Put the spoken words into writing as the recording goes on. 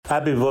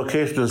Abbey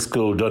Vocational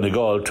School,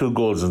 Donegal, 2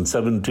 goals and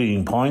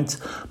 17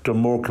 points.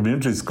 Dunmore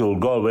Community School,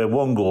 Galway,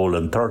 1 goal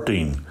and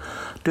 13.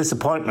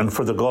 Disappointment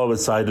for the Galway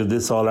side of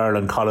this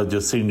All-Ireland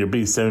Colleges Senior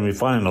B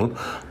semi-final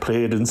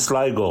played in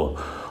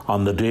Sligo.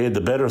 On the day, the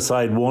better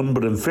side won,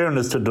 but in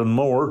fairness to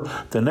Dunmore,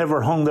 they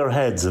never hung their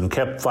heads and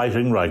kept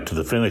fighting right to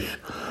the finish.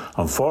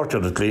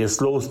 Unfortunately, a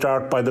slow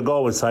start by the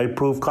Galway side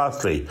proved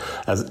costly,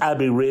 as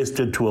Abbey raced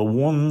into a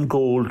 1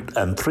 goal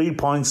and 3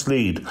 points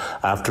lead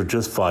after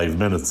just 5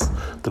 minutes,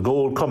 the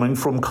goal coming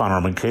from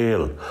Conor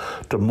McHale.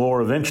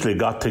 Dunmore eventually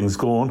got things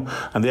going,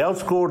 and they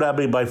outscored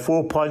Abbey by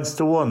 4 points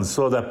to 1,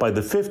 so that by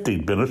the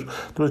 15th minute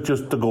there was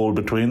just the goal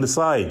between the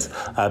sides.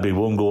 Abbey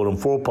 1 goal and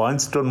 4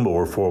 points,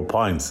 Dunmore 4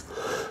 points.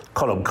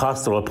 Colm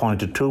Costello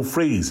appointed 2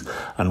 frees,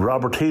 and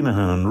Robert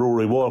Heenahan and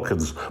Rory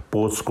Walkins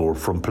both scored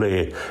from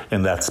play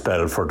in that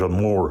spell for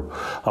Dunmore.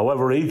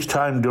 However, each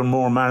time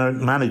Dunmore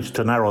managed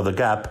to narrow the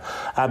gap,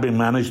 Abbey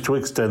managed to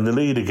extend the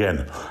lead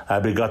again.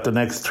 Abbey got the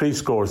next 3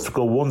 scores to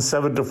go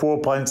 1-7 to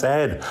 4 points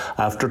ahead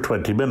after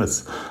 20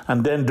 minutes,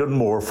 and then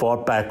Dunmore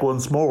fought back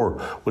once more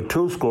with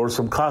 2 scores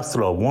from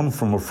Costello, 1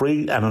 from a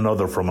free and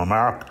another from a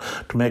mark,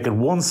 to make it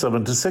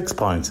 1-7 to 6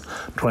 points.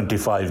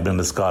 25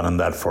 minutes gone in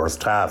that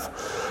first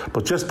half.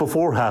 But just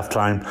before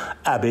half-time,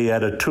 Abbey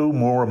added 2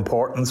 more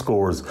important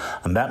scores,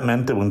 and that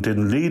meant they went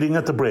in leading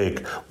at the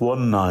break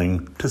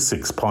 1-9 to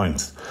 6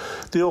 points.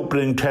 The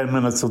opening 10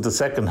 minutes of the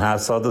second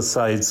half saw the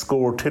sides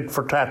score tit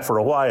for tat for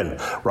a while.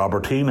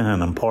 Robert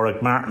Heenahan and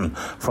Pádraig Martin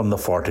from the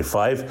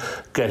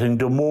 45 getting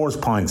Dunmore's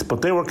points,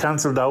 but they were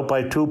cancelled out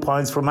by 2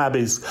 points from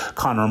Abbey's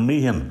Conor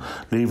Meehan,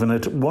 leaving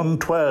it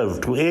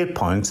 1-12 to 8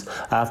 points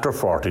after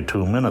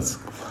 42 minutes.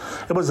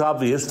 It was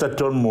obvious that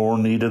Dunmore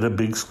needed a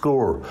big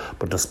score,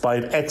 but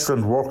despite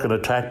excellent work in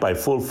attack by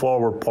full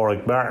forward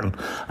Pádraig Martin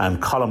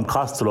and Colm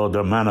Costello,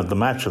 their man of the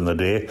match in the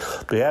day,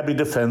 the Abbey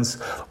defence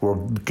were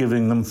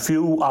giving them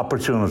few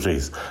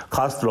opportunities.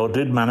 Costello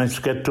did manage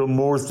to get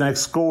Dunmore's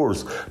next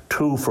scores,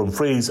 2 from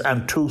frees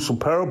and 2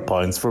 superb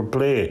points for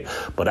play,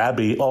 but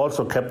Abbey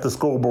also kept the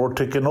scoreboard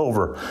ticking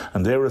over,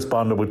 and they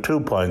responded with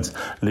 2 points,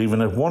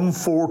 leaving it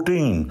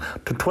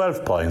 1-14 to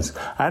 12 points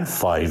and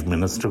 5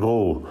 minutes to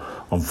go.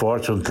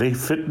 Unfortunately,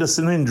 fitness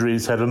and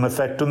injuries had an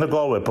effect on the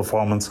Galway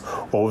performance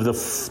over the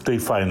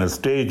final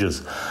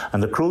stages,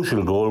 and the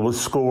crucial goal was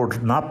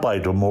scored not by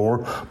Dunmore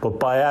but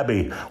by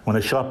Abbey when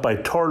a shot by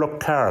Turlough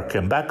Carr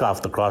came back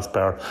off the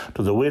crossbar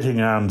to the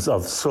waiting arms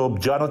of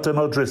sub Jonathan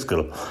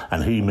O'Driscoll,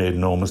 and he made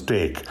no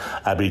mistake.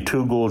 Abbey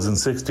 2 goals and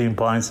 16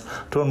 points,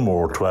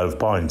 Dunmore 12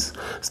 points.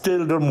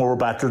 Still, Dunmore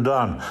battled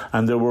on,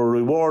 and they were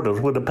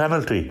rewarded with a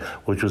penalty,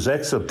 which was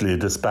excellently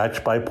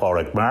dispatched by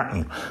Pádraig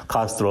Martin.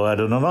 Costello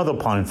added another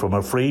point from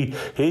a free,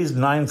 his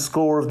 9th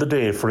score of the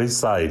day for his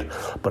side,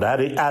 but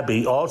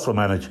Abbey also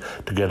managed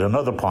to get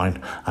another point,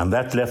 and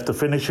that left the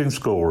finishing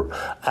score.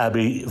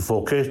 Abbey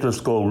Vocational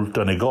School,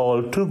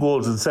 Donegal, 2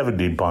 goals and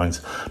 17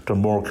 points.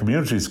 Dunmore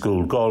Community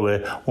School,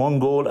 Galway, 1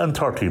 goal and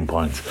 13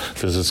 points.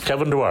 This is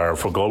Kevin Dwyer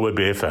for Galway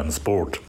Bay Fan Sport.